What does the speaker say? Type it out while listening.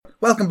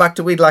Welcome back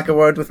to We'd Like a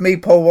Word with me,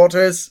 Paul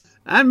Waters.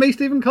 And me,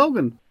 Stephen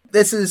Colgan.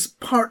 This is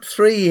part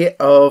 3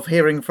 of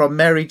hearing from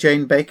Mary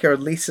Jane Baker,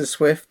 Lisa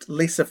Swift,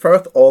 Lisa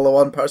Firth, all in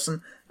one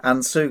person,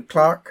 and Sue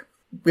Clark.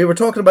 We were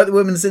talking about the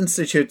Women's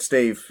Institute,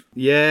 Steve.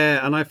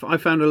 Yeah, and I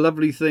found a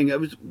lovely thing. It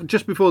was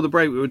just before the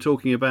break we were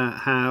talking about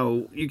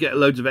how you get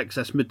loads of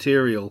excess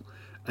material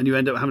and you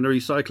end up having to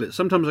recycle it.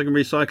 Sometimes I can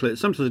recycle it.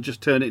 Sometimes I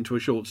just turn it into a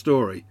short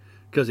story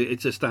because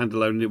it's a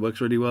standalone and it works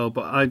really well.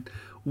 But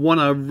one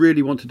I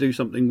really want to do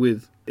something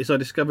with is I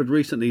discovered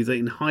recently that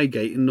in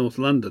Highgate in North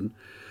London,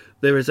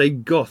 there is a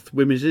Goth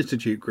Women's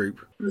Institute group.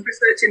 I was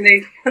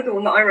researching the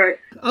one that I wrote.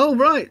 Oh,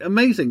 right.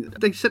 Amazing.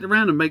 They sit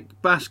around and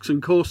make basques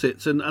and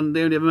corsets and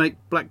they only ever make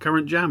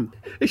blackcurrant jam.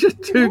 It's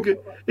just too good.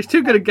 It's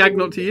too good a gag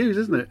not to use,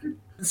 isn't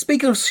it?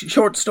 Speaking of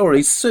short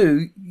stories,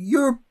 Sue,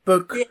 your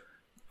book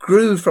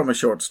grew from a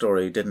short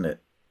story, didn't it?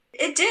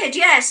 It did,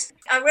 yes.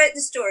 I wrote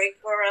the story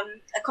for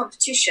a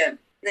competition.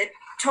 The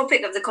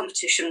topic of the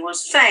competition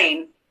was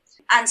fame.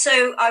 And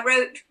so I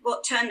wrote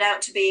what turned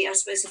out to be, I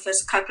suppose, the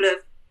first couple of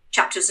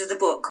chapters of the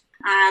book.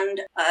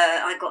 And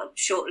I got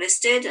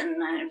shortlisted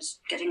and I was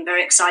getting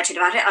very excited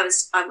about it.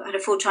 I had a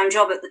full-time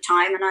job at the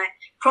time and I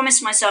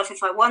promised myself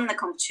if I won the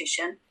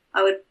competition,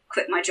 I would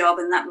quit my job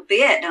and that would be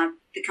it. I'd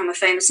become a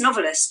famous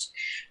novelist.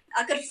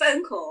 I got a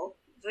phone call,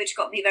 which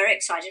got me very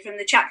excited, from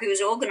the chap who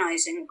was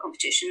organising the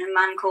competition, a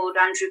man called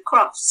Andrew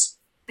Crofts.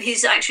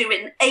 He's actually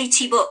written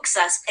 80 books,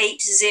 that's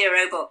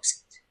 80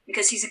 books,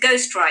 because he's a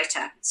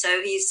ghostwriter.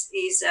 So he's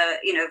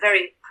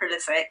very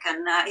prolific,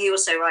 and he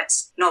also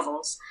writes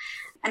novels.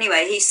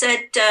 Anyway, he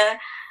said,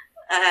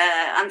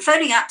 I'm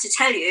phoning up to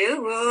tell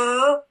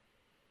you,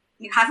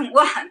 you haven't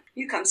won.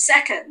 You come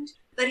second.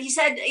 But he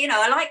said,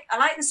 I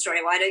like the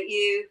story. Why don't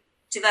you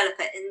develop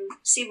it and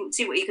see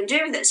what you can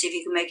do with it, see if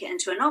you can make it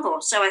into a novel.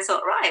 So I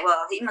thought, right,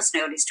 well, he must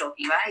know what he's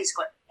talking about. He's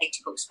got 80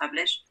 books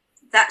published.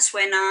 That's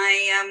when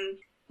I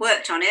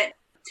worked on it.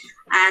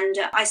 And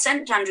I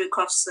sent Andrew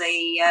Crofts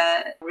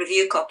the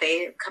review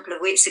copy a couple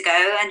of weeks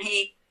ago, and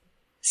he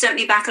sent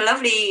me back a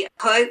lovely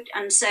quote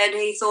and said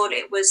he thought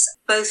it was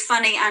both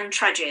funny and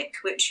tragic,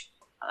 which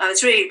I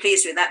was really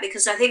pleased with that,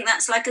 because I think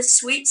that's like a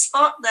sweet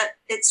spot that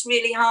it's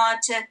really hard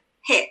to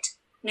hit.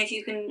 And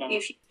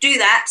if you do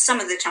that some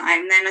of the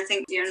time, then I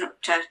think you're not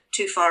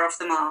too far off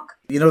the mark.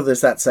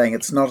 There's that saying,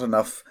 it's not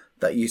enough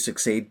that you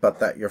succeed, but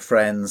that your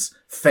friends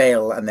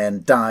fail and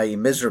then die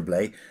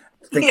miserably.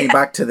 Thinking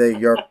back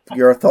to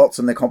your thoughts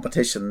on the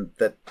competition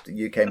that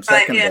you came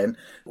second in,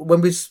 when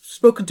we've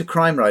spoken to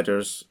crime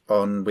writers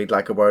on We'd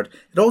Like a Word,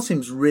 it all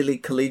seems really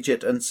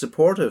collegiate and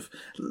supportive.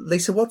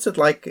 Lisa, what's it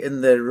like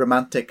in the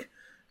romantic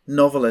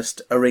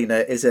novelist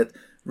arena? Is it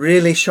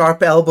really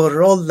sharp-elbowed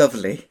or all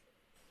lovely?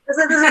 There's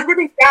a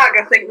running gag,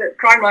 I think, that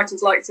crime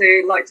writers like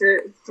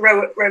to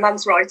throw at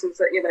romance writers,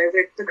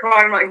 that the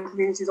crime writing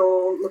community is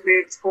all lovely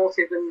and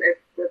supportive, and if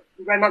the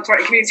romance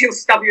writing community will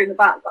stab you in the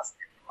back. That's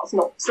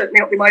certainly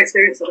not been my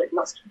experience of it, and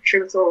that's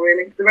true at all,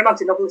 really. The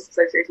Romantic Novelists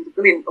Association is a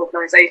brilliant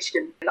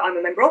organisation that I'm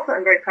a member of, and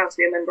I'm very proud to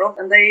be a member of,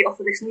 and they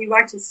offer this new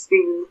writers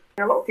scheme.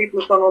 And a lot of people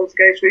have gone on to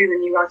go through the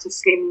new writers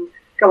scheme,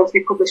 go on to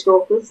be published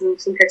authors, and in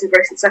some cases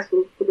very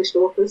successful published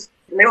authors.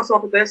 And they also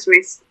offer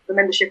bursaries for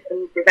membership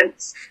and for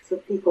events for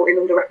people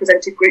in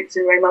underrepresented groups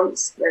in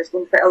romance. There's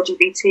one for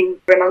LGBT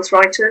romance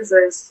writers,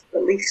 there's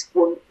at least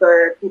one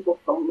for people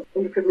from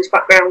underprivileged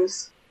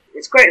backgrounds.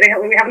 It's great.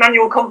 We have an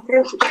annual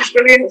conference, which is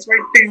brilliant. It's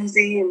very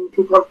boozy, and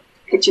people have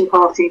kitchen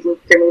parties and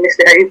generally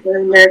misbehave.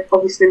 And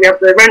obviously we have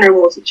the Renner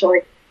Awards, which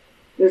I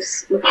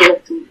was lucky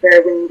enough to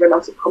win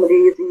Romantic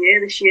Comedy of the Year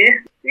this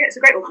year. Yeah, it's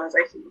a great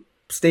organisation.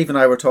 Steve and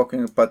I were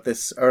talking about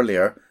this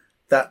earlier,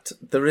 that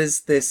there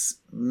is this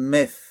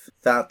myth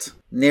that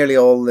nearly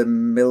all the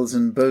Mills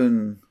and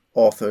Boon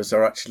authors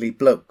are actually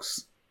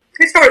blokes.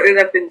 Historically,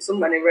 there have been some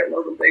men who wrote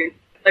Mills and Boon.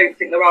 I don't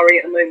think there are any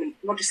at the moment.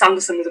 Roger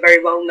Sanderson was a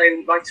very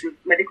well-known writer of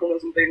medical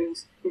Mills and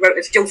Boons. He wrote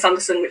as Jill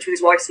Sanderson, which was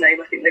his wife's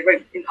name. I think they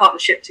wrote in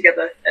partnership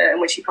together, and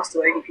when she passed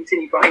away, he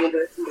continued writing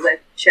under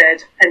their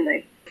shared pen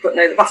name. But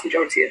no, the vast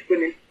majority of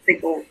women, I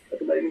think all at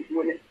the moment, are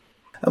women.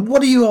 And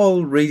what are you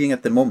all reading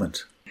at the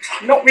moment?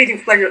 I'm not reading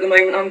for pleasure at the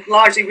moment. I'm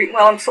largely,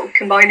 I'm sort of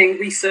combining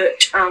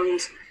research and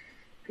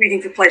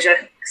reading for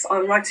pleasure.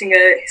 I'm writing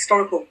a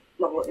historical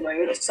novel at the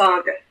moment, a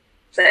saga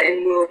set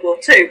in World War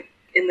II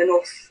in the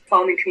North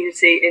farming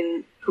community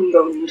in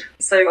Cumberland.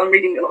 So I'm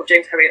reading a lot of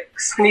James Herriot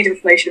because I need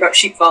information about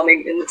sheep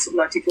farming in the sort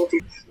of 1940s.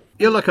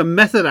 You're like a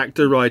method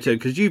actor writer,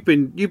 because you've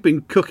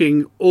been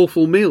cooking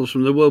awful meals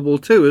from the World War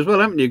II as well,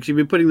 haven't you? Because you've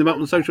been putting them up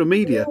on social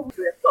media. I've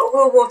got a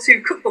World War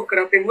II cookbook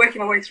and I've been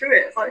working my way through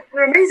it. It's like,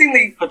 they're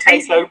amazingly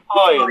potato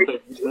pie.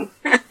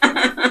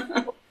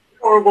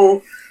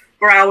 Horrible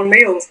brown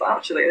meals, but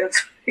actually,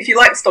 if you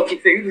like stodgy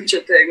food, which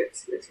I do,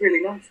 it's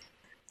really nice.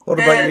 What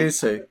about you,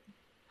 Sue?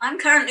 I'm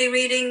currently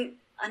reading,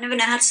 I never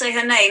know how to say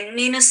her name,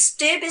 Nina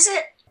Stibb, is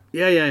it?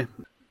 Yeah.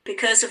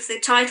 Because of the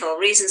title,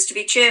 Reasons to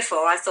be Cheerful,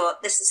 I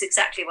thought this is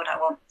exactly what I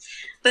want.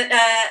 But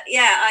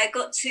I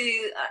got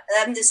to,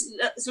 there's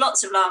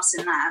lots of laughs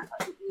in that,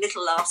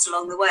 little laughs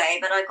along the way,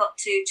 but I got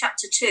to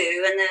chapter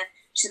 2, and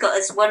she's got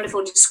this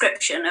wonderful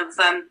description of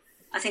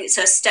I think it's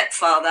her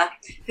stepfather,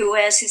 who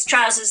wears his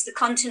trousers the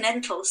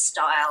continental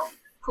style,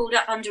 pulled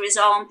up under his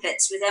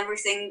armpits with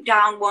everything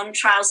down one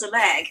trouser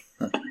leg.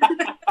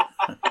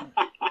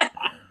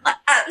 I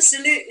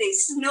absolutely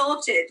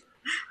snorted.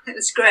 It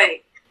was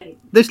great.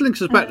 This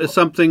links us back to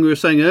something we were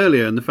saying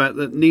earlier, and the fact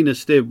that Nina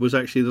Stibb was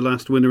actually the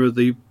last winner of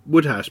the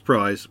Woodhouse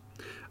Prize.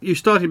 You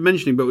started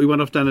mentioning, but we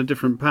went off down a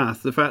different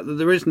path, the fact that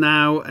there is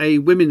now a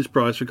women's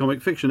prize for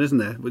comic fiction, isn't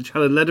there, which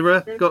Helen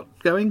Lederer got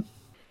going?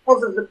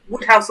 Because the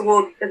Woodhouse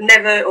Award has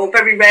never or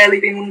very rarely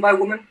been won by a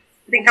woman.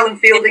 I think Helen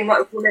Fielding might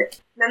have won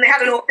it. And then they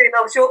had an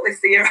all-female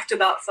shortlist the year after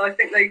that, so I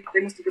think they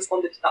must have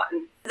responded to that.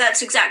 And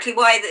that's exactly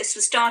why this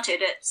was started.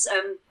 It's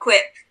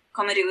Quip,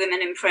 Comedy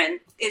Women in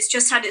Print. It's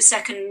just had its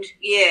second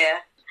year.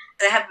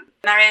 They have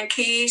Marianne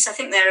Keyes. I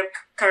think they're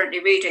currently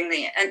reading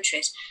the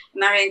entries.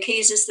 Marianne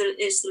Keyes is the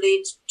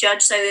lead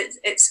judge, so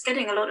it's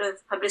getting a lot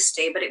of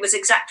publicity. But it was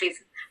exactly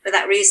for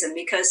that reason,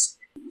 because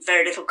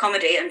very little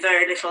comedy and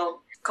very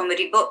little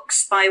comedy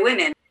books by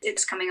women.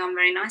 It's coming on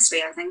very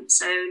nicely, I think.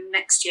 So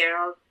next year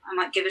I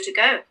might give it a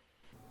go.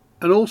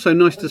 And also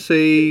nice to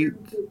see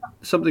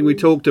something we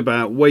talked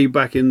about way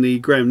back in the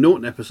Graham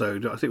Norton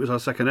episode. I think it was our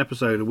second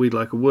episode of We'd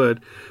Like a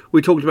Word.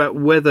 We talked about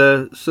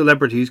whether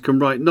celebrities can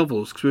write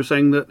novels, because we were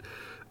saying that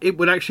it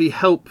would actually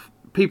help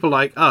people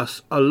like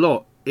us a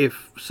lot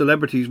if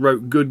celebrities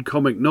wrote good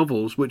comic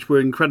novels, which were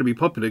incredibly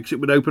popular, because it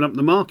would open up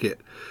the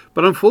market.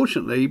 But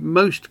unfortunately,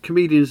 most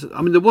comedians...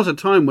 I mean, there was a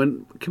time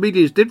when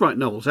comedians did write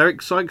novels. Eric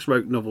Sykes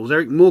wrote novels.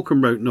 Eric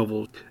Morecambe wrote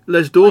novels.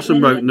 Les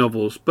Dawson wrote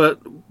novels. But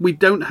we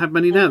don't have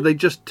many now. They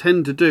just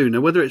tend to do.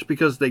 Now, whether it's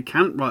because they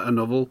can't write a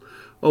novel,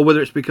 or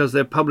whether it's because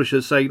their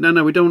publishers say,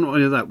 no, we don't want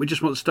any of that. We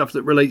just want stuff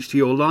that relates to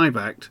your live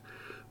act.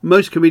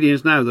 Most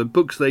comedians now, the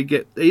books they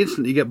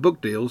instantly get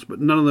book deals,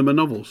 but none of them are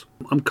novels.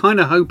 I'm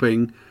kind of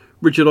hoping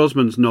Richard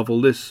Osman's novel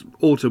this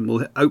autumn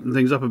will open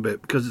things up a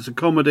bit, because it's a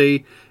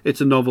comedy, it's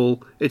a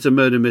novel, it's a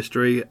murder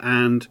mystery,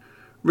 and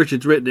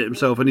Richard's written it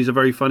himself and he's a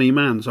very funny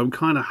man, so I'm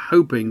kind of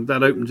hoping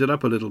that opens it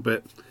up a little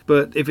bit.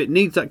 But if it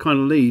needs that kind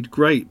of lead,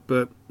 great,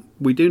 but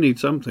we do need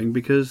something,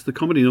 because the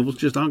comedy novels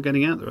just aren't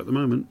getting out there at the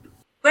moment.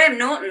 Graham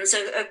Norton's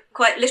are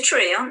quite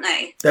literary, aren't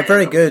they? They're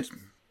very good.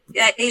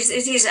 Yeah,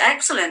 he's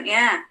excellent,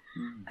 yeah.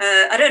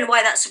 I don't know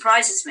why that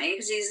surprises me,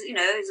 because he's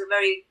a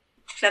very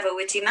clever,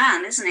 witty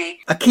man, isn't he?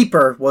 A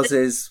Keeper was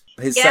his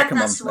second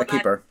one. A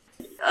Keeper.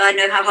 I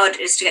know how hard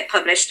it is to get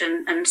published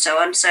and so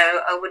on, so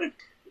I wouldn't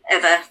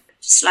ever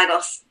slag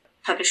off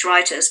published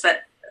writers,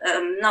 but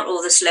not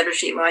all the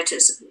celebrity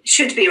writers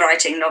should be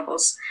writing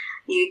novels.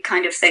 You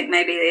kind of think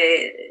maybe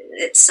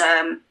it's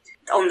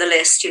on the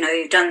list,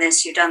 you've done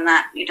this, you've done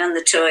that, you've done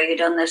the tour, you've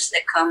done the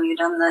sitcom, you've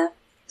done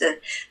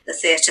the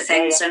theatre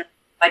things, and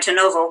write a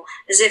novel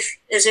as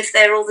if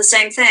they're all the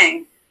same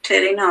thing.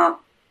 Clearly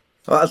not.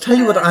 Well, I'll tell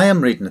you what I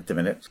am reading at the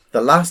minute.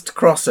 The Last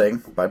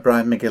Crossing by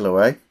Brian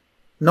McGilloway.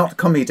 Not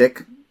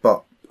comedic,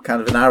 but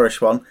kind of an Irish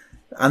one.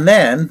 And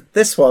then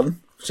this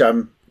one, which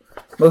I'm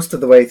most of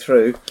the way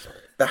through,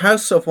 The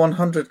House of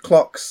 100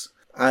 Clocks.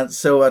 And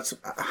so at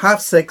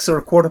 6:30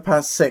 or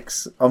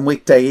 6:15 on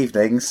weekday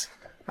evenings,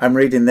 I'm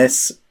reading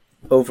this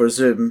over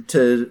Zoom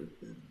to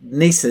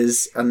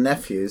nieces and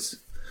nephews.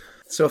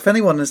 So if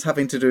anyone is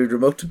having to do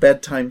remote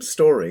bedtime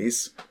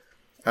stories,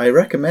 I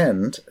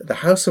recommend The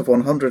House of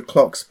 100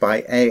 Clocks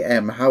by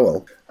A.M.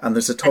 Howell. And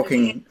there's a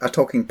talking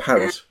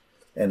parrot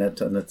in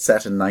it, and it's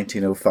set in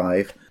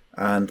 1905.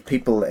 And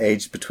people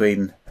aged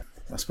between,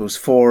 I suppose,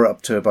 4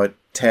 up to about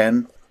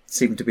 10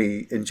 seem to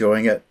be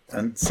enjoying it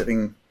and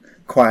sitting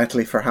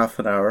quietly for half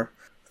an hour,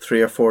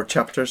 3 or 4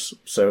 chapters.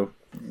 So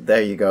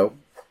there you go.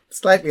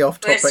 Slightly off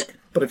topic,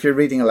 but if you're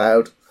reading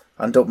aloud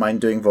and don't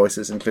mind doing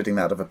voices, including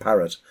that of a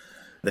parrot,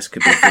 this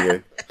could be for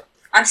you.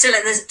 I'm still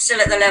at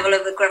the level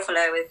of the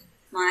Gruffalo with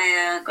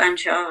my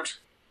grandchild,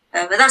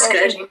 but that's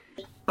good.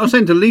 I was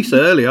saying to Lisa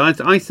earlier,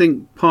 I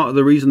think part of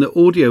the reason that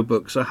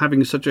audiobooks are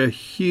having such a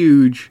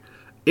huge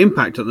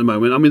impact at the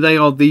moment, I mean, they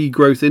are the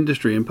growth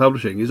industry in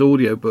publishing, is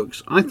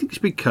audiobooks. I think it's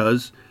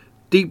because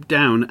deep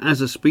down as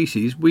a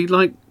species,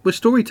 we're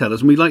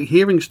storytellers and we like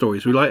hearing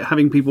stories. We like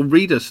having people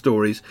read us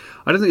stories.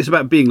 I don't think it's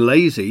about being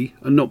lazy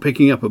and not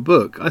picking up a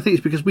book. I think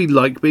it's because we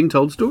like being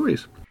told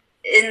stories.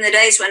 In the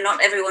days when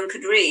not everyone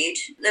could read,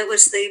 that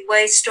was the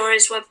way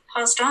stories were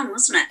passed on,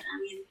 wasn't it? I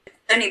mean,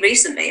 only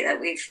recently that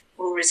we've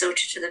all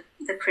resorted to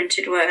the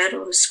printed word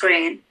or the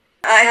screen.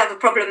 I have a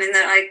problem in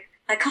that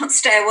I can't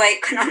stay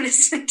awake when I'm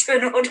listening to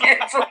an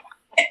audiobook.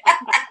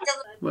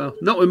 Well,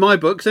 not with my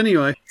books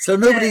anyway. So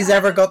nobody's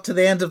ever got to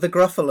the end of the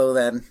Gruffalo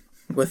then,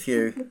 with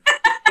you?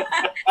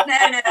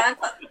 No.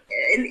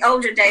 In the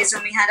older days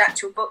when we had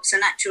actual books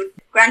and actual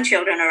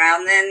grandchildren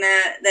around, then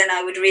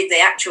I would read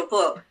the actual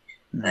book.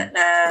 But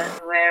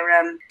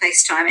we're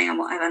FaceTiming and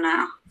whatever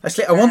now.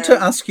 Actually, I want to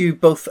ask you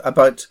both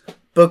about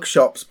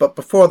bookshops, but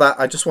before that,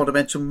 I just want to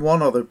mention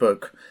one other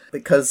book,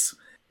 because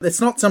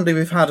it's not somebody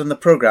we've had in the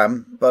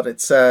programme, but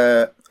it's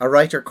a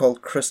writer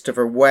called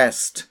Christopher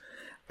West.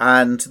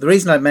 And the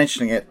reason I'm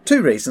mentioning it,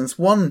 2 reasons.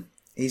 One,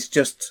 he's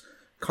just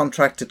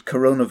contracted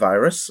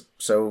coronavirus,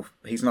 so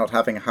he's not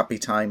having a happy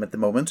time at the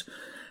moment.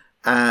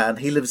 and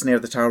he lives near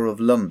the Tower of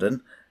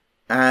London.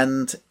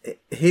 And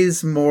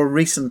his more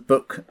recent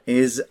book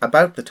is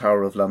about the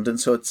Tower of London,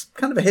 so it's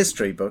kind of a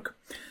history book.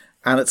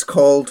 And it's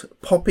called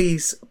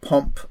Poppies,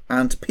 Pomp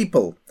and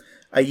People,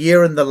 A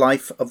Year in the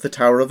Life of the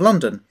Tower of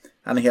London.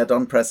 And he had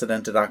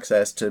unprecedented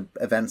access to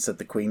events that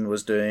the Queen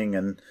was doing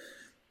and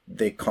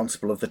the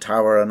Constable of the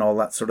Tower and all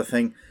that sort of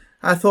thing.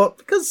 I thought,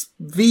 because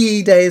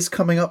VE Day is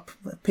coming up,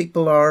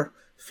 people are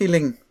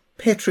feeling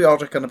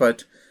patriotic and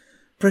about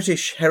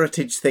British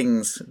heritage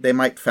things. They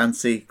might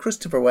fancy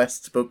Christopher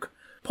West's book,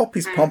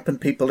 Poppies, Pomp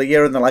and People, A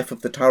Year in the Life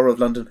of the Tower of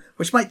London,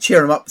 which might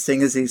cheer him up,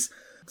 seeing as he's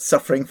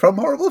suffering from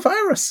horrible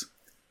virus.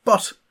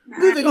 But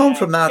moving on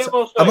from that,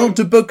 I'm on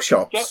to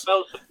bookshops.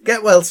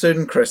 Get well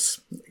soon,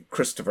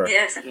 Christopher.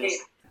 Yes, indeed.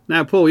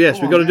 Now, Paul,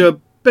 yes, we've got to do a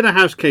bit of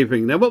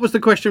housekeeping. Now, what was the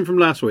question from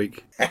last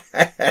week?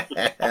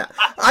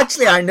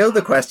 Actually, I know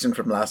the question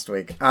from last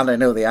week, and I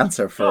know the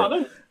answer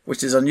for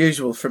which is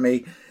unusual for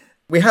me.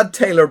 We had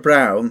Taylor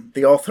Brown,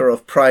 the author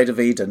of Pride of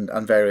Eden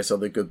and various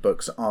other good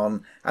books,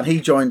 on, and he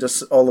joined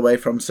us all the way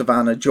from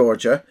Savannah,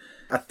 Georgia,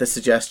 at the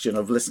suggestion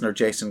of listener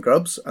Jason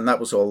Grubbs, and that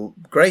was all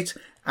great.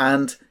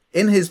 And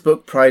in his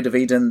book, Pride of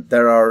Eden,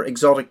 there are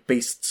exotic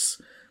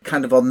beasts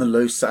kind of on the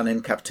loose and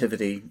in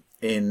captivity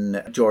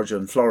in Georgia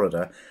and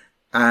Florida.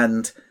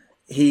 And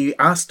he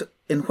asked,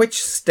 in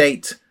which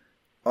state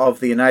of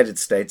the United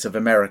States of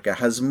America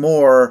has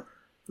more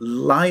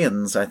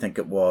lions, I think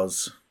it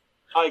was.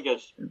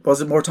 Tigers.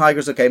 Was it more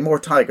tigers? Okay, more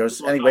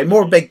tigers. Anyway,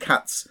 more big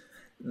cats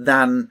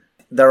than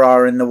there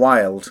are in the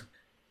wild.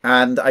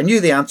 And I knew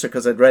the answer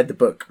because I'd read the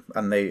book,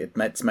 and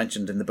it's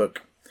mentioned in the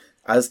book,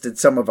 as did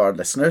some of our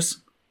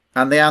listeners.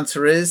 And the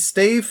answer is,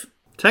 Steve?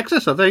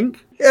 Texas, I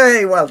think.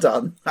 Yay, well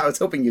done. I was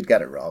hoping you'd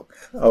get it wrong.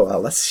 Oh,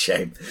 well, that's a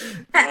shame.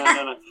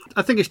 No.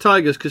 I think it's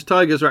tigers, because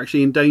tigers are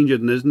actually endangered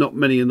and there's not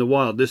many in the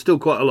wild. There's still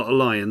quite a lot of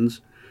lions,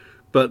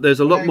 but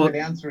there's a lot more... The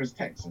answer is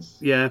Texas.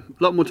 Yeah,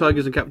 a lot more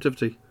tigers in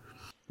captivity.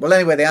 Well,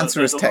 anyway, the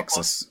answer is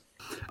Texas.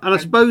 And I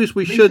suppose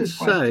we should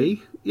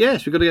say,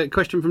 yes, we've got to get a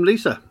question from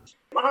Lisa.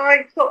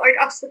 I thought I'd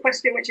ask the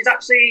question, which is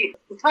actually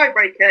the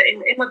tiebreaker.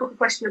 In my book, The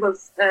Question of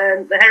Us,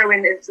 the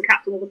heroine is the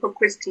captain of the pub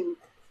quiz team.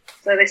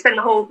 So they spend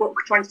the whole book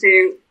trying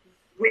to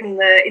win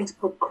the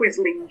Interpub Quiz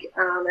League,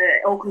 and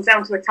it all comes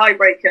down to a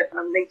tiebreaker.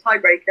 And the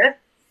tiebreaker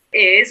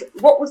is,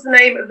 what was the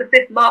name of the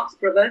fifth Marx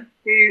brother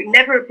who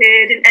never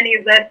appeared in any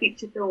of their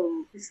feature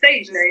films? The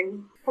stage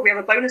name. Probably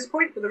have a bonus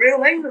point for the real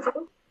name as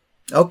well.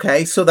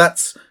 Okay, so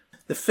that's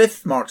the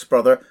fifth Marx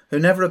brother who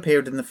never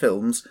appeared in the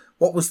films.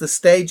 What was the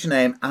stage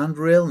name and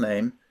real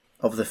name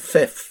of the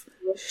fifth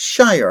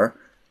Shire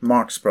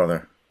Marx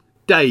brother?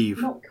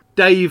 Dave.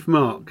 Dave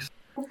Marx.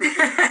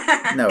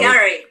 No.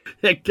 Gary.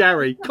 Yeah,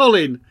 Gary.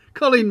 Colin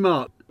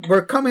Marx.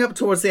 We're coming up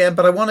towards the end,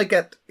 but I want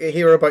to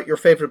hear about your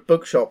favourite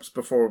bookshops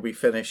before we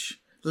finish.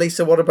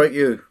 Lisa, what about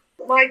you?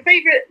 My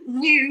favourite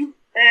new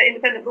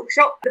independent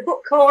bookshop, the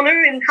Book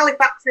Corner in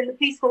Halifax in the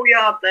Peaceful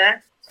Yard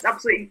there. It's an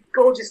absolutely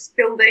gorgeous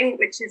building,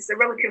 which is a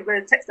relic of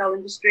the textile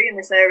industry in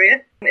this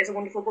area. It's a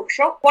wonderful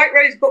bookshop. White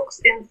Rose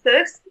Books in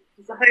Thirst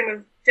is the home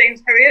of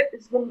James Herriot.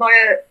 It's run by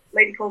a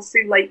lady called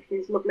Sue Lake,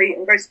 who's lovely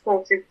and very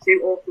supportive to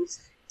authors.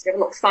 So we have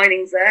a lot of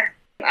signings there.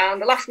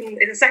 And the last one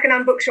is a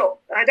second-hand bookshop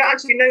I don't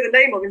actually know the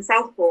name of in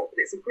Southport, but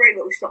it's a great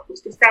little shop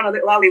that's just down a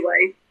little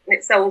alleyway, and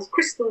it sells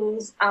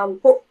crystals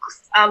and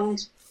books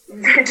and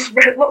just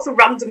lots of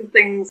random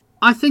things.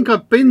 I think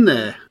I've been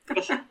there.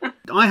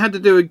 I had to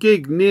do a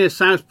gig near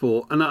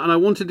Southport, and I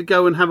wanted to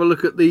go and have a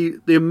look at the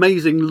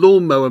amazing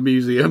lawnmower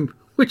museum,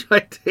 which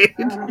I did.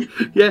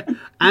 Yeah,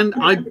 and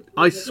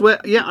I swear,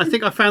 yeah, I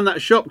think I found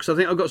that shop because I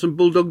think I've got some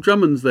Bulldog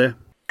Drummonds there.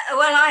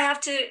 Well, I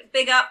have to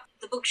big up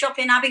the bookshop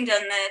in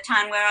Abingdon, the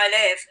town where I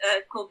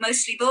live, called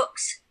Mostly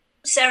Books.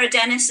 Sarah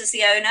Dennis is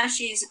the owner.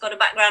 She's got a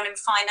background in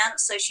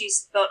finance, so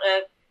she's got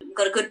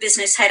a good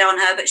business head on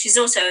her, but she's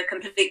also a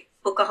complete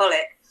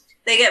bookaholic.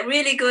 They get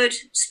really good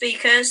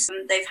speakers.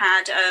 They've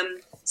had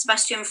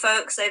Sebastian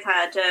Folkes, they've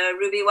had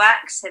Ruby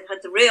Wax, they've had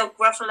the real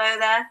Gruffalo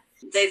there.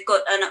 They've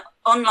got an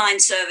online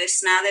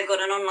service now. They've got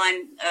an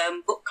online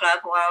book club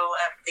while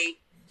the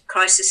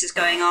crisis is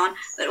going on.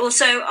 But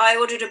also I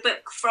ordered a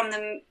book from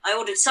them. I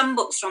ordered some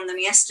books from them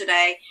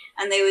yesterday,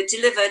 and they were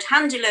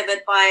hand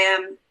delivered by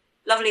a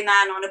lovely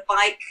man on a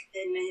bike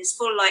in his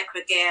full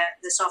lycra gear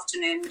this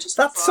afternoon.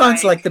 That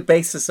sounds like the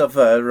basis of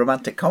a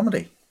romantic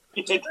comedy.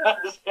 Yeah.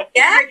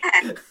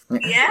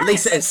 Yeah.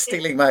 Lisa is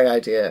stealing my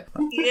idea.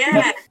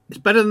 Yeah. It's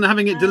better than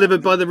having it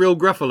delivered by the real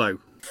Gruffalo.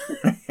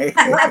 Better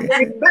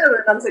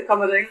romantic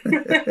comedy.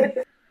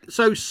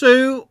 So,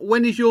 Sue,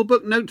 when is your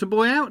book Note to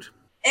Boy out?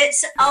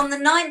 It's on the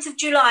 9th of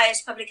July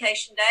is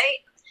publication date.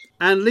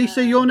 And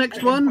Lisa, your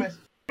next one?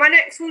 My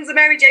next one's a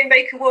Mary Jane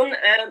Baker one.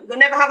 The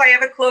Never Have I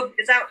Ever Club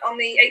is out on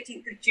the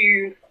 18th of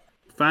June.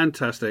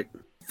 Fantastic.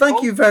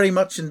 Thank you very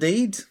much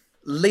indeed,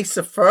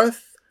 Lisa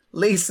Firth,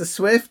 Lisa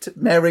Swift,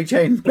 Mary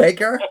Jane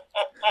Baker,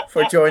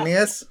 for joining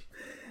us.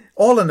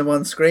 All on the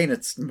one screen.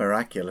 It's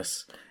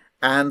miraculous.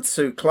 And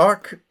Sue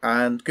Clark,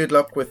 and good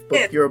luck with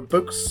both your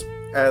books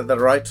that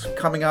are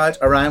coming out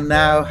around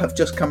now, have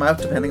just come out,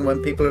 depending on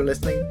when people are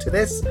listening to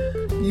this.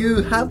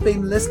 You have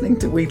been listening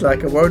to We'd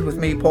Like a Word with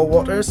me, Paul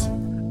Waters.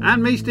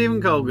 And me,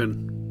 Stephen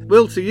Colgan.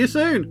 We'll see you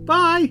soon.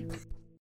 Bye.